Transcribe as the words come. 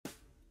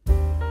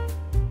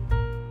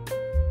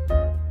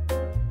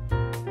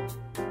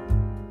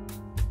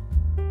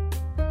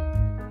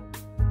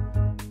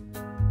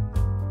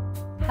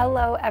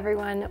Hello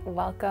everyone,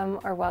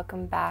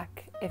 welcome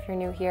back. If you're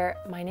new here,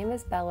 my name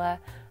is Bella.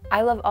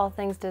 I love all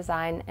things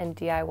design and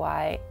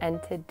DIY,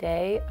 and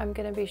today I'm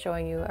going to be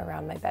showing you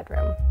around my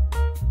bedroom.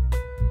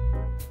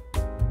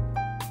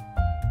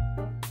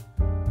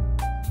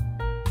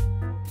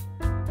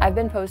 I've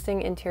been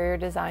posting interior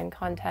design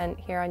content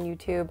here on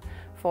YouTube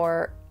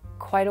for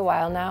quite a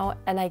while now,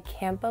 and I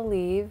can't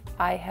believe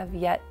I have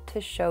yet to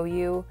show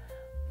you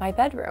my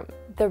bedroom.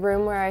 The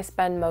room where I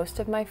spend most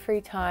of my free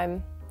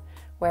time,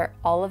 where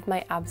all of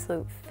my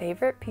absolute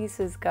favorite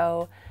pieces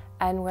go,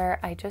 and where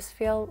I just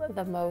feel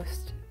the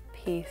most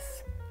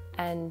peace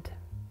and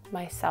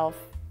myself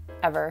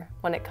ever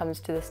when it comes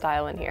to the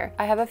style in here.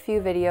 I have a few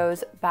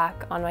videos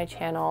back on my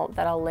channel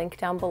that I'll link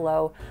down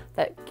below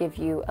that give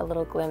you a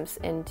little glimpse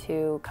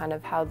into kind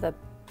of how the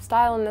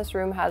style in this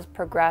room has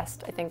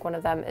progressed. I think one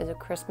of them is a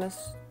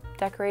Christmas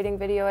decorating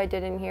video I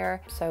did in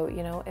here. So,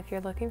 you know, if you're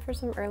looking for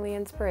some early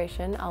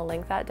inspiration, I'll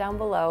link that down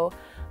below.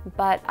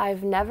 But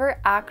I've never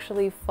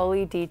actually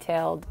fully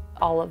detailed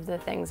all of the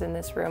things in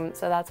this room,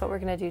 so that's what we're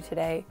gonna do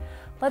today.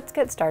 Let's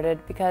get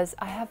started because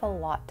I have a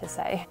lot to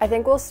say. I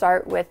think we'll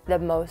start with the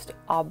most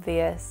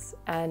obvious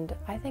and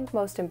I think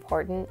most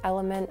important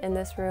element in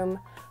this room,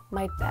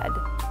 my bed.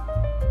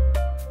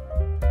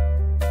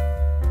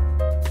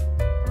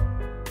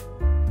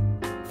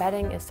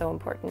 Bedding is so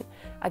important.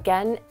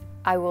 Again,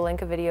 I will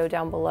link a video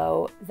down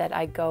below that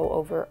I go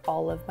over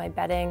all of my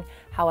bedding,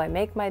 how I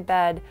make my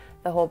bed,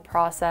 the whole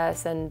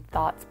process and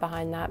thoughts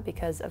behind that,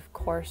 because of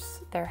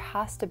course there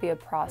has to be a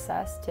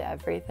process to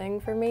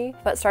everything for me.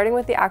 But starting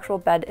with the actual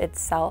bed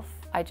itself,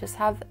 I just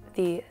have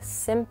the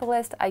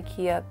simplest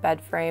IKEA bed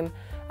frame.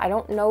 I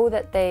don't know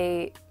that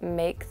they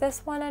make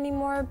this one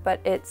anymore, but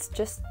it's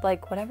just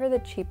like whatever the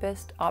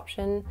cheapest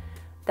option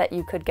that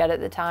you could get at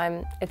the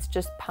time. It's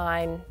just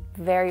pine,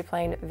 very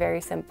plain,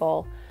 very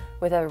simple,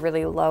 with a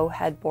really low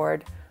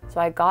headboard.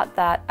 So I got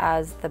that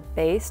as the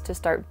base to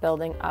start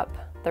building up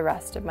the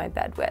rest of my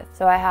bed with.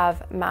 So I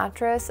have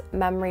mattress,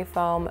 memory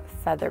foam,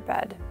 feather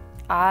bed.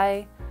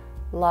 I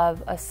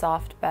love a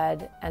soft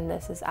bed, and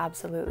this is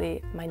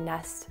absolutely my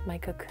nest, my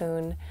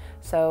cocoon.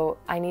 So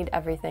I need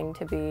everything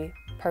to be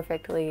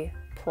perfectly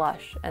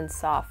plush and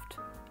soft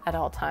at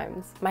all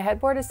times. My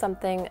headboard is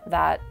something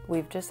that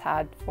we've just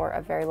had for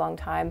a very long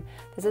time.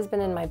 This has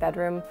been in my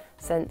bedroom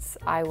since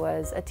I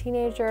was a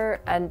teenager,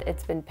 and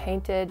it's been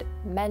painted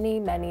many,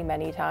 many,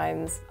 many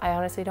times. I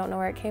honestly don't know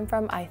where it came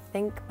from. I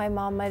think my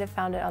mom might have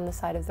found it on the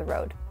side of the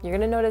road. You're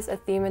gonna notice a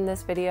theme in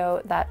this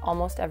video that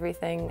almost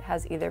everything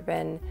has either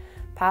been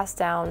passed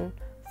down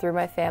through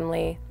my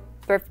family,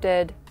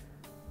 thrifted,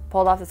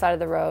 pulled off the side of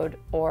the road,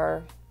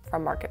 or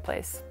from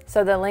Marketplace.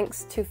 So the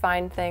links to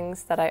find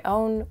things that I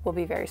own will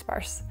be very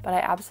sparse, but I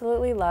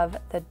absolutely love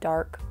the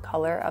dark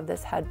color of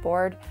this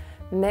headboard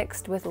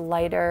mixed with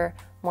lighter,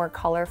 more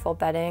colorful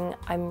bedding.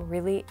 I'm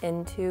really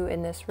into,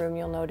 in this room,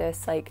 you'll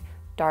notice, like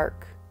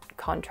dark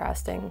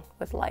contrasting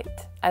with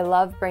light. I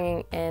love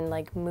bringing in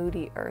like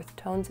moody earth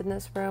tones in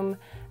this room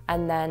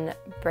and then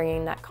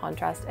bringing that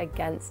contrast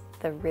against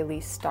the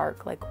really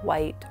stark like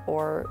white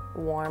or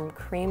warm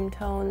cream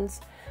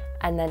tones,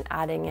 and then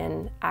adding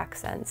in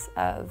accents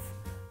of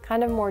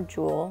kind of more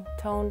jewel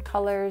tone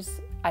colors,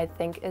 I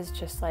think is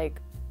just like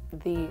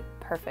the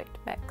perfect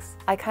mix.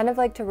 I kind of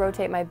like to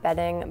rotate my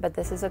bedding, but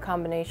this is a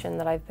combination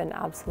that I've been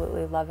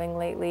absolutely loving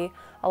lately.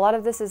 A lot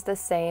of this is the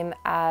same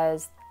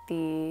as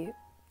the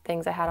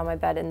things I had on my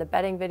bed in the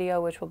bedding video,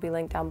 which will be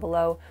linked down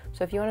below.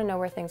 So if you want to know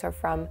where things are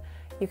from,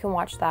 you can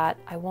watch that.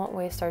 I won't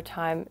waste our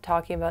time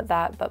talking about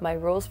that, but my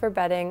rules for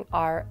bedding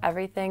are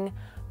everything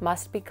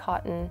must be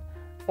cotton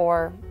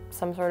or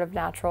some sort of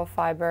natural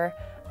fiber.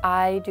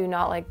 I do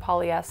not like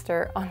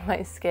polyester on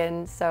my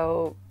skin,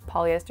 so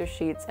polyester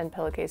sheets and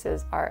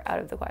pillowcases are out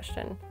of the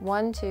question.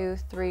 1, 2,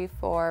 3,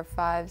 4,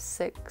 5,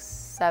 6,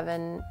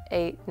 7,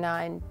 8,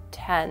 9,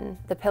 10.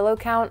 The pillow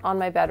count on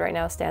my bed right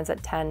now stands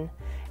at 10,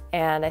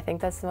 and I think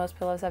that's the most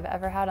pillows I've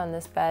ever had on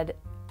this bed,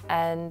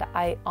 and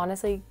I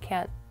honestly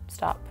can't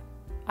stop.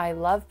 I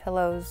love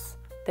pillows.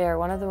 They're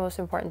one of the most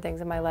important things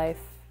in my life.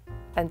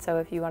 And so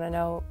if you want to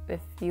know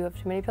if you have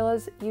too many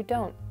pillows, you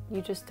don't. You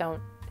just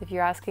don't. If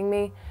you're asking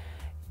me,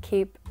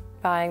 keep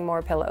buying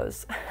more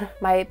pillows.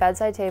 My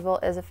bedside table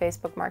is a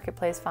Facebook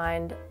Marketplace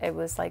find. It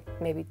was like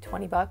maybe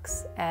 20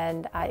 bucks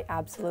and I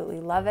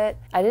absolutely love it.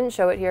 I didn't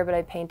show it here, but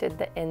I painted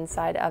the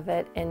inside of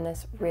it in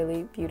this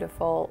really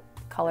beautiful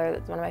color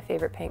that's one of my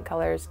favorite paint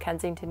colors,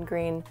 Kensington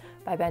Green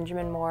by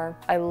Benjamin Moore.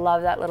 I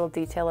love that little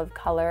detail of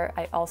color.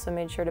 I also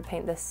made sure to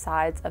paint the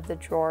sides of the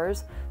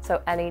drawers,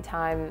 so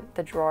anytime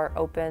the drawer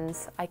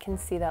opens, I can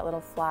see that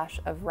little flash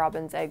of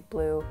robin's egg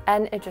blue,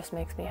 and it just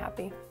makes me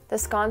happy. The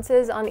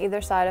sconces on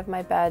either side of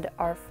my bed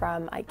are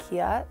from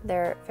IKEA.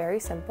 They're very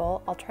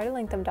simple. I'll try to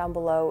link them down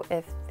below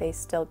if they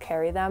still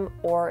carry them,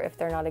 or if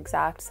they're not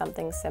exact,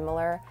 something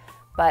similar.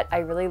 But I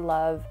really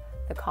love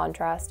the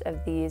contrast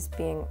of these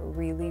being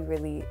really,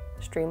 really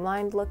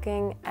streamlined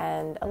looking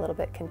and a little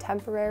bit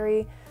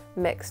contemporary,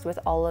 mixed with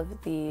all of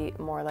the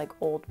more like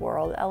old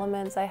world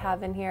elements I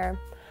have in here.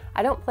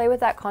 I don't play with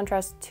that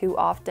contrast too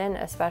often,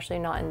 especially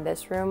not in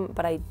this room,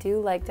 but I do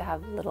like to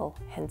have little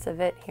hints of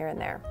it here and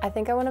there. I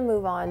think I want to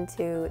move on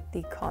to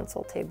the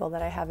console table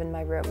that I have in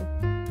my room.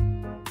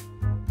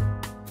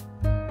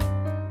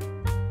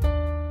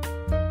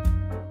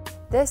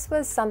 This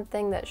was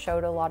something that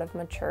showed a lot of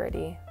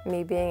maturity,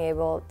 me being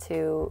able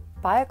to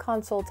buy a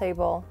console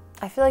table.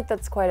 I feel like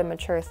that's quite a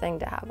mature thing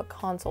to have, a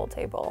console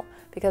table,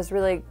 because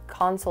really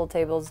console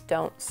tables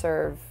don't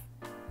serve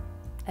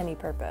any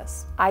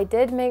purpose. I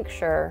did make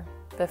sure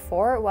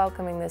before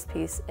welcoming this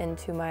piece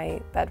into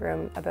my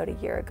bedroom about a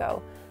year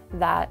ago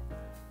that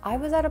I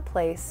was at a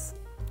place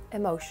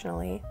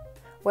emotionally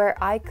where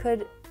I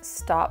could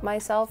stop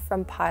myself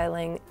from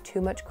piling too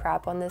much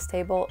crap on this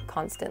table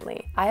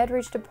constantly. I had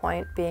reached a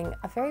point, being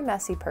a very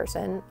messy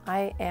person.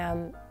 I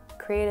am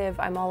creative,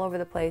 I'm all over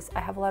the place, I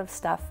have a lot of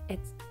stuff, it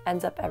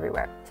ends up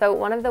everywhere. So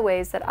one of the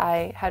ways that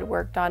I had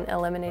worked on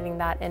eliminating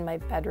that in my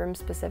bedroom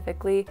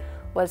specifically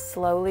was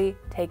slowly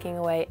taking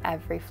away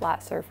every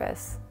flat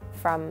surface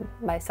from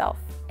myself.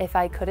 If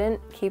I couldn't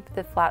keep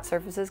the flat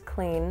surfaces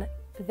clean,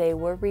 they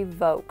were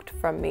revoked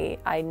from me.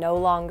 I no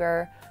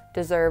longer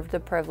deserved the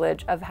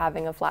privilege of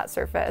having a flat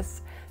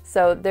surface.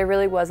 So there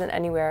really wasn't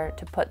anywhere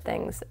to put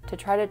things, to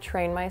try to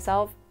train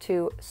myself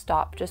to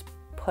stop just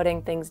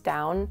putting things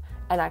down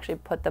and actually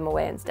put them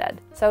away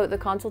instead. So the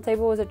console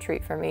table was a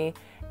treat for me,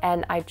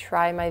 and I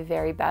try my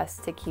very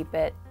best to keep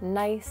it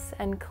nice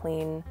and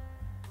clean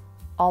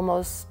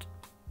almost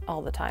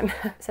all the time.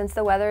 Since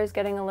the weather is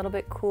getting a little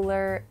bit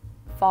cooler,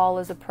 fall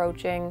is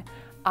approaching,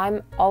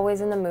 I'm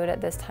always in the mood at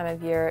this time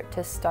of year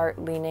to start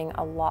leaning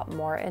a lot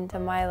more into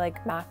my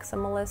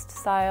maximalist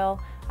style.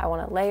 I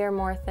want to layer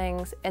more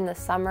things. In the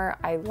summer,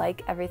 I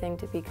like everything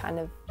to be kind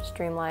of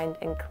streamlined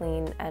and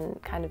clean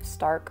and kind of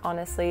stark,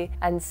 honestly.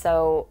 And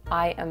so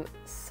I am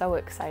so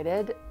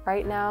excited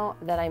right now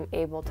that I'm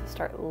able to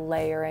start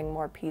layering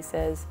more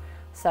pieces.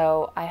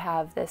 So I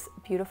have this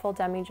beautiful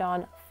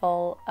demijohn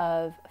full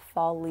of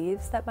fall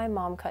leaves that my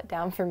mom cut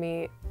down for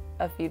me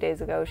a few days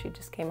ago. She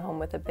just came home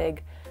with a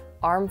big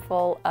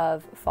armful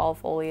of fall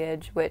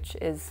foliage, which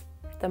is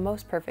the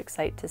most perfect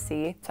sight to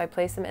see. So I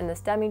place them in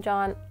this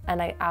demijohn,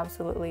 and I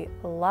absolutely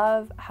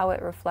love how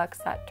it reflects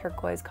that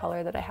turquoise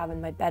color that I have in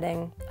my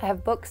bedding. I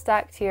have books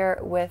stacked here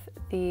with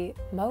the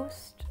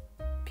most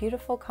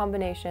beautiful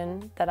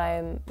combination that I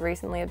am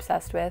recently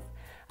obsessed with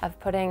of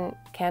putting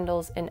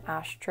candles in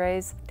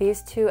ashtrays.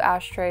 These two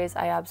ashtrays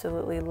I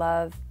absolutely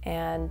love,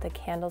 and the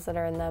candles that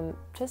are in them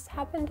just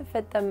happen to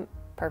fit them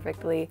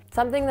perfectly.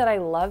 Something that I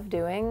love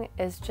doing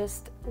is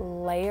just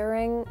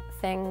layering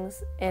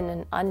things in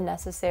an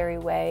unnecessary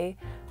way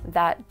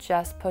that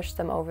just push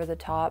them over the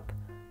top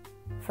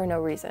for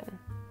no reason.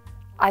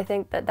 I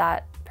think that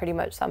that pretty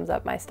much sums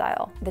up my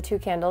style. The two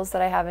candles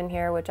that I have in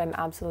here, which I'm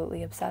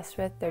absolutely obsessed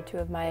with, they're two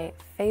of my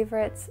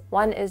favorites.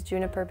 One is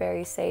Juniper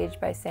Berry Sage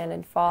by Sand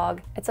and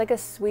Fog. It's like a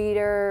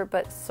sweeter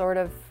but sort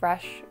of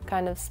fresh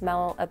kind of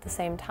smell at the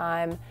same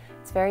time.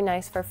 It's very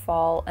nice for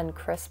fall and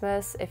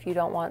Christmas if you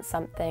don't want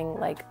something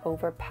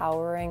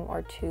overpowering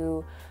or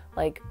too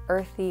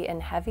earthy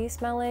and heavy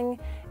smelling.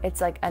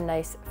 It's a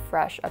nice,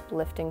 fresh,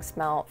 uplifting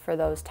smell for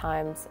those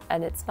times,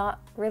 and it's not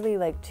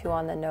really too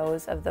on the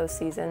nose of those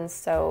seasons,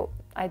 so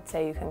I'd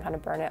say you can kind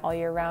of burn it all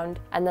year round.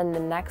 And then the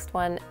next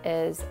one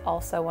is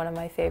also one of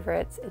my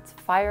favorites. It's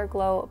Fire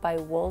Glow by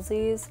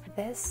Woolsey's.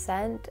 This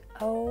scent,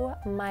 oh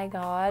my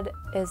god,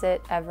 is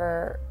it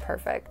ever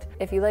perfect.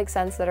 If you like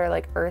scents that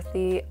are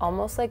earthy,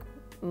 almost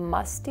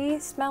musty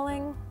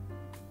smelling,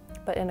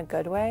 but in a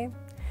good way,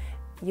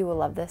 you will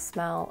love this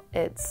smell.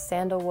 It's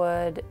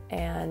sandalwood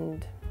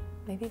and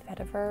maybe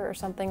vetiver or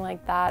something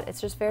like that.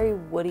 It's just very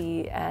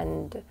woody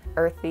and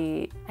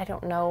earthy. I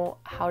don't know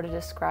how to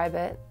describe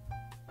it,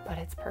 but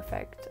it's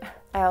perfect.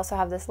 I also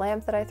have this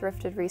lamp that I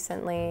thrifted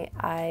recently.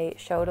 I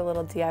showed a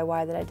little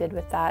DIY that I did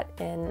with that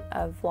in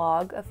a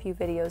vlog a few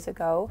videos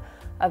ago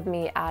of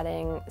me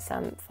adding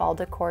some fall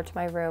decor to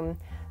my room.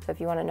 So if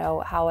you want to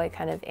know how I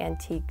kind of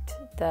antiqued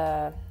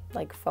the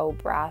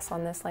faux brass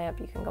on this lamp,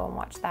 you can go and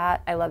watch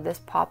that. I love this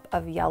pop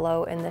of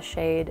yellow in the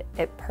shade.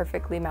 It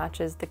perfectly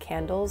matches the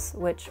candles,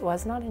 which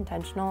was not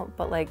intentional,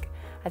 but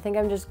I think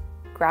I'm just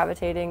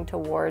gravitating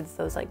towards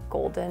those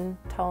golden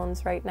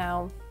tones right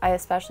now. I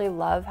especially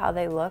love how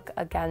they look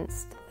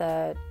against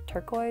the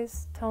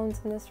turquoise tones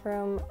in this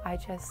room. I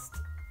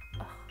just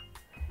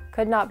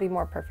could not be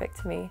more perfect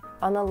to me.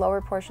 On the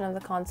lower portion of the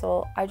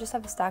console, I just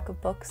have a stack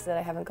of books that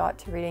I haven't got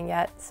to reading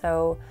yet,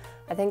 so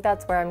I think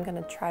that's where I'm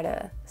gonna try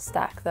to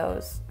stack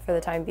those for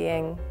the time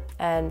being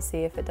and see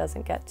if it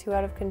doesn't get too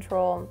out of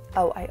control.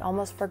 Oh, I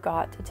almost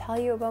forgot to tell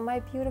you about my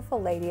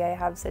beautiful lady I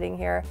have sitting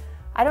here.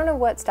 I don't know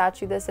what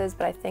statue this is,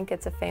 but I think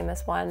it's a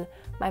famous one.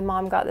 My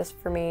mom got this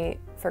for me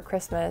for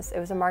Christmas. It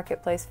was a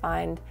Marketplace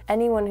find.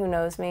 Anyone who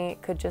knows me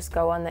could just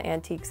go on the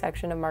antique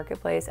section of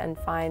Marketplace and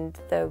find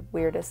the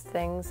weirdest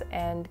things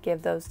and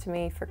give those to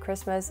me for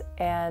Christmas,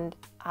 and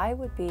I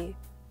would be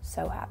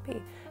so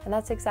happy. And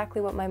that's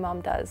exactly what my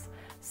mom does.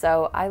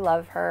 So I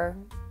love her.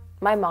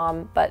 my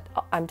mom, but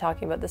I'm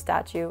talking about the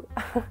statue.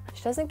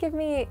 She doesn't give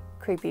me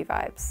creepy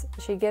vibes.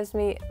 She gives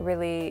me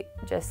really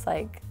just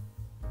like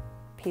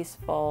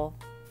peaceful,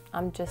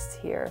 I'm just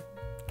here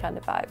kind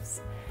of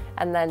vibes.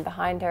 And then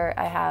behind her,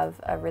 I have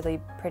a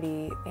really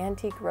pretty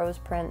antique rose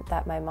print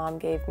that my mom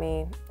gave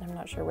me. I'm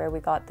not sure where we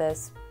got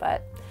this,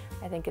 but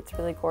I think it's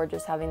really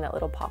gorgeous having that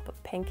little pop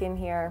of pink in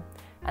here.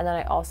 And then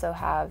I also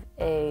have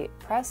a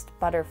pressed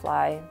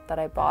butterfly that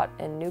I bought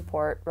in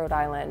Newport, Rhode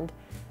Island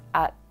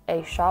at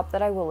a shop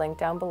that I will link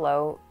down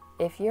below.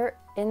 If you're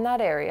in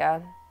that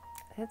area,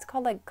 it's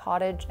called like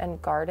Cottage and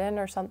Garden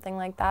or something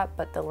like that,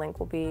 but the link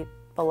will be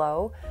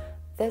below.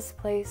 This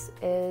place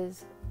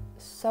is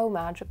so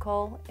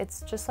magical.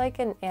 It's just like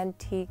an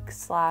antique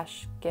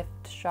slash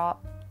gift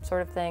shop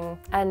sort of thing.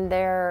 And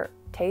their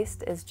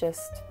taste is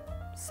just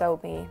so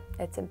me.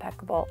 It's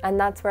impeccable. And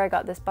that's where I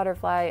got this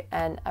butterfly,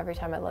 and every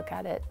time I look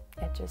at it,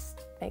 it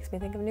just makes me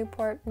think of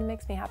Newport and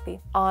makes me happy.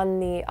 On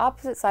the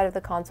opposite side of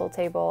the console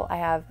table, I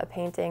have a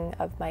painting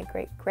of my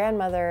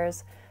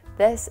great-grandmother's.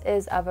 This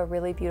is of a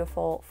really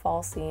beautiful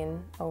fall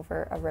scene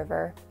over a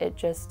river. It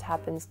just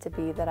happens to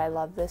be that I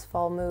love this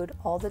fall mood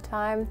all the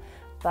time,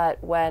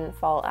 but when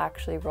fall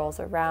actually rolls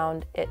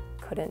around, it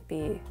couldn't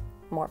be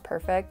more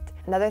perfect.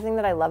 Another thing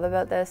that I love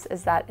about this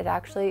is that it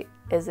actually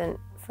isn't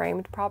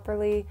framed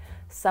properly.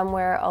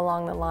 Somewhere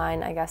along the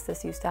line, I guess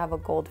this used to have a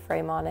gold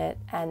frame on it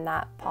and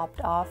that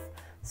popped off.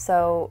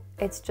 So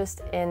it's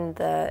just in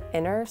the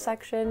inner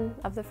section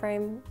of the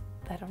frame.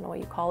 I don't know what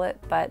you call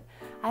it, but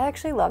I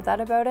actually love that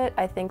about it.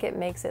 I think it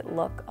makes it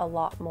look a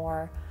lot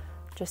more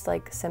just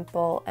like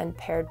simple and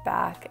pared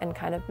back and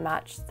kind of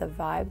match the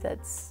vibe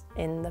that's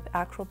in the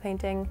actual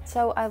painting.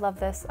 So I love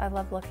this. I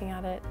love looking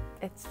at it.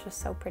 It's just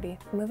so pretty.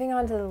 Moving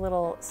on to the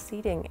little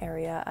seating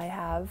area I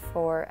have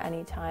for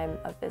any time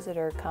a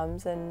visitor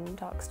comes and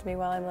talks to me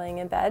while I'm laying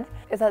in bed.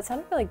 If that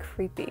sounded really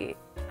creepy,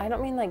 I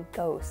don't mean like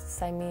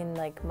ghosts, I mean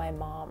like my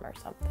mom or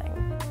something.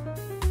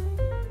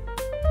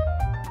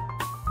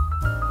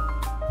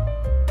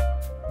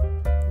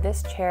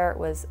 This chair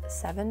was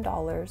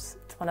 $7.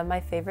 It's one of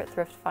my favorite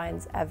thrift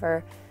finds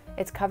ever.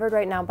 It's covered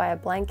right now by a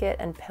blanket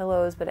and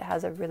pillows, but it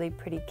has a really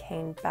pretty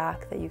caned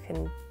back that you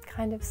can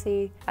kind of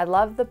see. I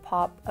love the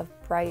pop of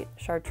bright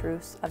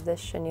chartreuse of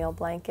this chenille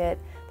blanket.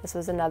 This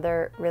was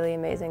another really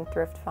amazing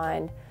thrift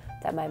find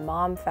that my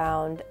mom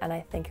found, and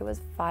I think it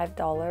was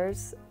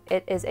 $5.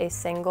 It is a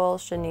single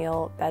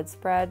chenille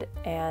bedspread,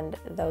 and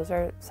those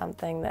are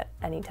something that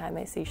anytime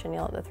I see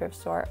chenille at the thrift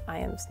store, I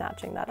am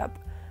snatching that up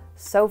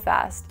so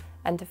fast.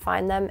 And to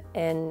find them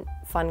in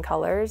fun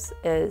colors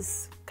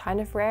is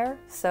kind of rare,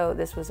 so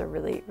this was a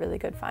really, really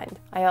good find.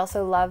 I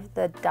also love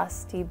the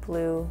dusty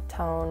blue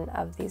tone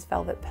of these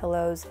velvet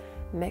pillows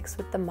mixed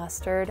with the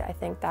mustard. I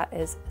think that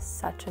is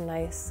such a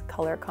nice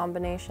color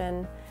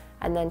combination.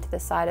 And then to the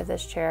side of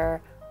this chair,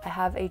 I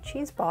have a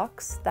cheese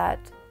box that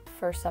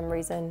for some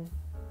reason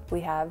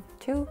we have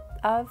two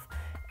of,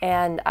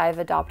 and I've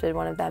adopted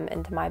one of them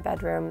into my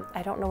bedroom.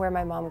 I don't know where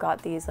my mom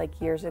got these like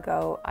years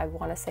ago. I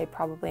want to say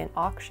probably an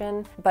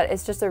auction, but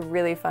it's just a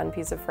really fun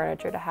piece of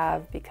furniture to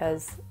have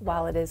because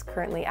while it is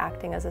currently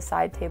acting as a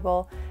side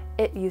table,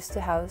 it used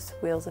to house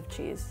wheels of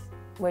cheese,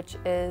 which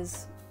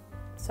is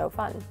so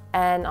fun.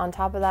 And on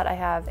top of that, I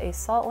have a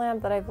salt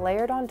lamp that I've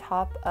layered on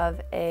top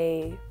of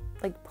a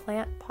like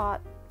plant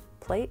pot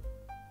plate.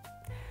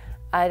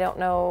 I don't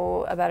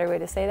know a better way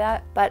to say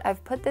that, but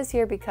I've put this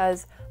here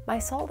because my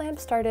salt lamp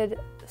started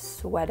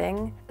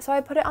sweating. So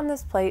I put it on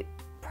this plate,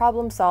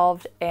 problem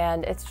solved,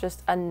 and it's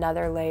just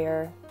another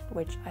layer,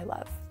 which I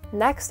love.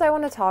 Next, I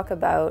want to talk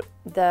about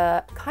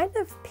the kind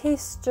of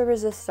piece de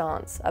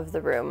resistance of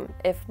the room.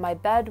 If my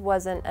bed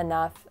wasn't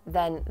enough,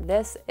 then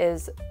this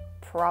is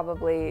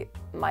probably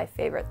my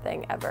favorite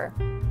thing ever.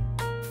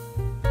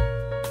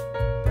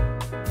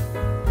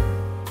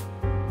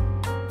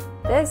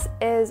 This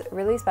is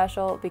really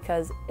special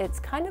because it's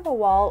kind of a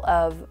wall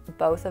of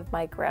both of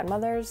my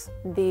grandmothers.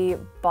 The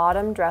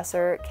bottom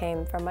dresser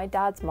came from my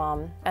dad's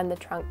mom and the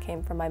trunk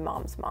came from my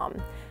mom's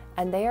mom.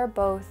 And they are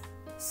both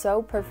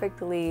so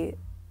perfectly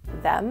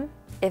them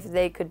if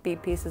they could be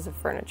pieces of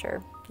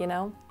furniture, you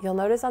know? You'll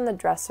notice on the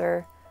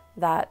dresser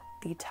that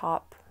the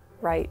top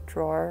right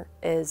drawer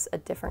is a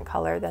different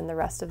color than the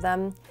rest of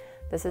them.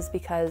 This is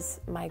because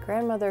my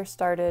grandmother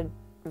started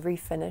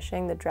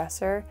refinishing the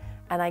dresser,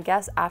 and I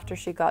guess after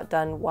she got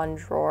done one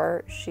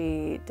drawer,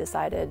 she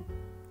decided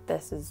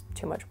this is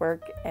too much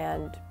work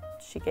and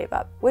she gave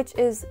up, which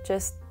is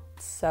just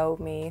so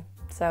me.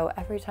 So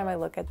every time I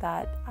look at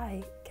that,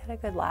 I get a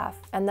good laugh.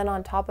 And then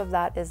on top of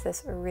that is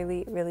this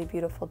really, really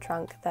beautiful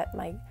trunk that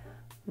my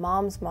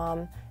mom's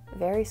mom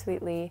very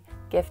sweetly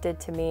gifted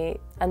to me.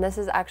 And this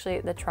is actually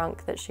the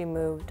trunk that she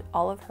moved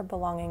all of her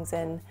belongings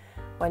in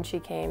when she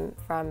came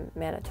from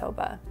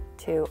Manitoba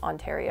to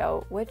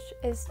Ontario, which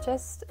is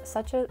just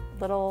such a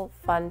little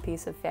fun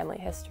piece of family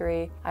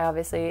history. I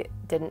obviously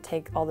didn't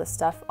take all the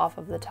stuff off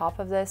of the top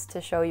of this to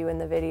show you in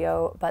the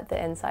video, but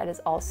the inside is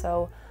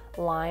also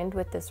lined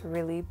with this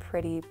really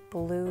pretty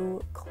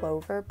blue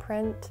clover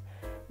print.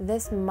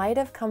 This might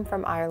have come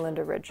from Ireland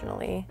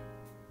originally.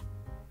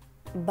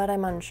 but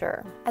I'm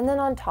unsure. And then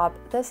on top,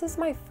 this is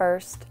my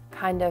first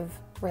kind of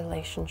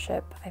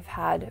relationship I've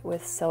had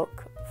with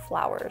silk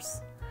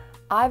flowers.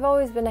 I've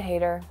always been a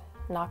hater,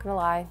 not gonna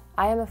lie.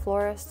 I am a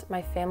florist,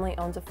 my family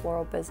owns a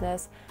floral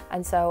business,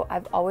 and so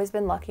I've always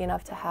been lucky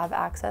enough to have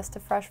access to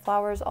fresh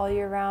flowers all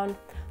year round,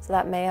 so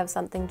that may have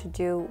something to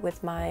do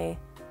with my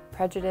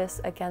prejudice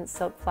against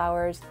silk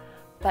flowers,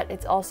 but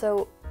it's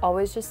also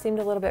always just seemed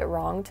a little bit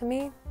wrong to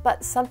me.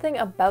 But something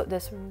about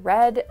this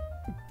red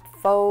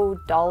faux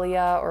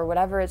dahlia or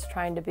whatever it's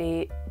trying to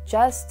be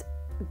just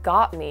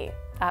got me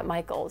at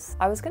Michael's.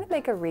 I was gonna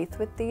make a wreath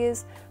with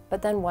these,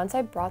 but then once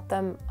I brought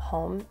them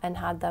home and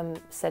had them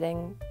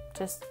sitting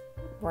just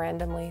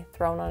randomly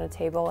thrown on a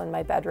table in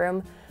my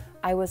bedroom,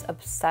 I was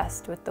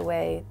obsessed with the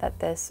way that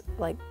this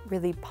like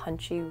really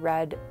punchy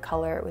red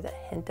color with a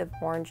hint of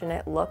orange in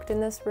it looked in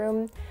this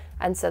room.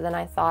 And so then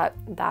I thought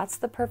that's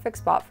the perfect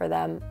spot for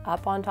them,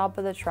 up on top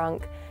of the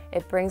trunk.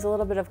 It brings a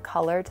little bit of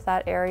color to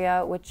that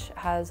area, which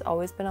has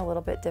always been a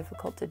little bit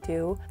difficult to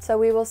do. So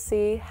we will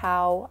see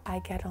how I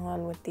get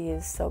on with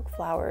these silk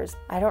flowers.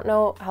 I don't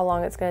know how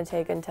long it's gonna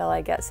take until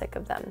I get sick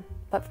of them,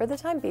 but for the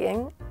time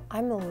being,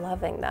 I'm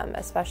loving them,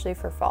 especially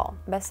for fall.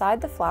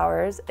 Beside the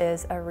flowers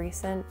is a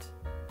recent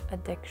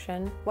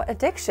addiction. What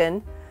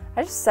addiction?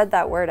 I just said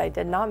that word. I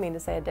did not mean to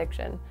say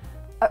addiction.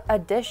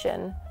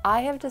 Addition. I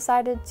have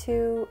decided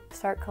to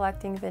start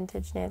collecting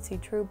vintage Nancy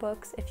Drew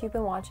books. If you've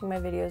been watching my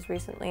videos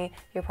recently,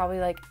 you're probably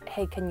like,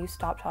 hey, can you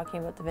stop talking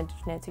about the vintage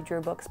Nancy Drew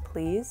books,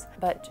 please?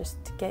 But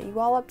just to get you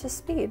all up to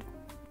speed.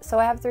 So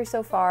I have 3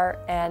 so far,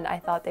 and I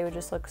thought they would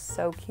just look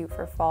so cute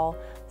for fall,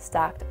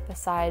 stacked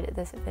beside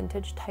this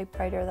vintage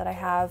typewriter that I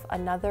have.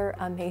 Another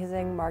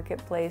amazing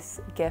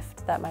marketplace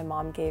gift that my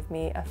mom gave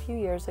me a few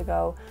years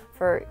ago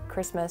for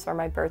Christmas or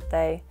my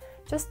birthday.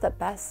 Just the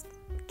best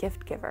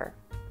gift giver.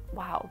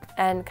 Wow.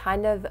 And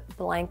kind of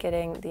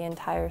blanketing the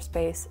entire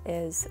space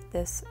is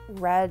this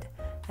red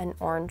and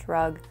orange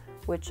rug,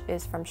 which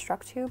is from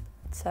Structube.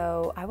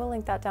 So I will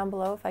link that down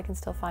below if I can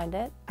still find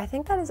it. I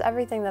think that is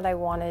everything that I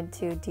wanted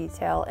to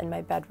detail in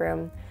my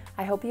bedroom.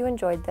 I hope you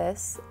enjoyed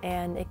this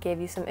and it gave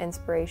you some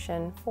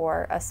inspiration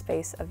for a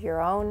space of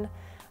your own.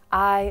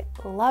 I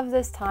love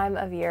this time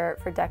of year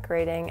for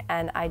decorating,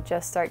 and I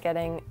just start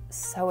getting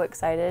so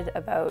excited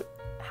about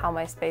how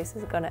my space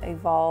is going to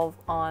evolve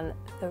on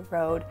the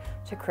road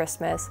to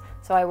Christmas.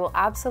 So I will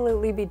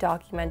absolutely be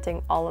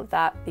documenting all of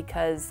that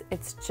because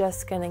it's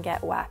just going to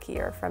get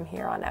wackier from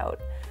here on out.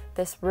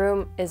 This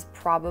room is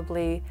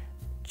probably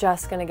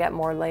just going to get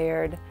more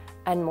layered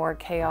and more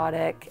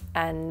chaotic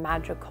and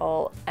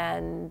magical,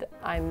 and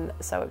I'm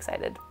so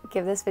excited.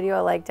 Give this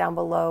video a like down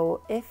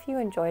below if you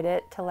enjoyed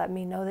it to let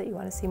me know that you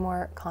want to see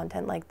more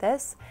content like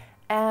this,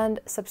 and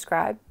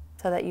subscribe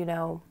so that you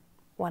know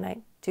when I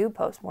do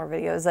post more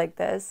videos like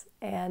this,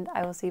 and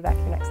I will see you back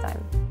here next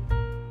time.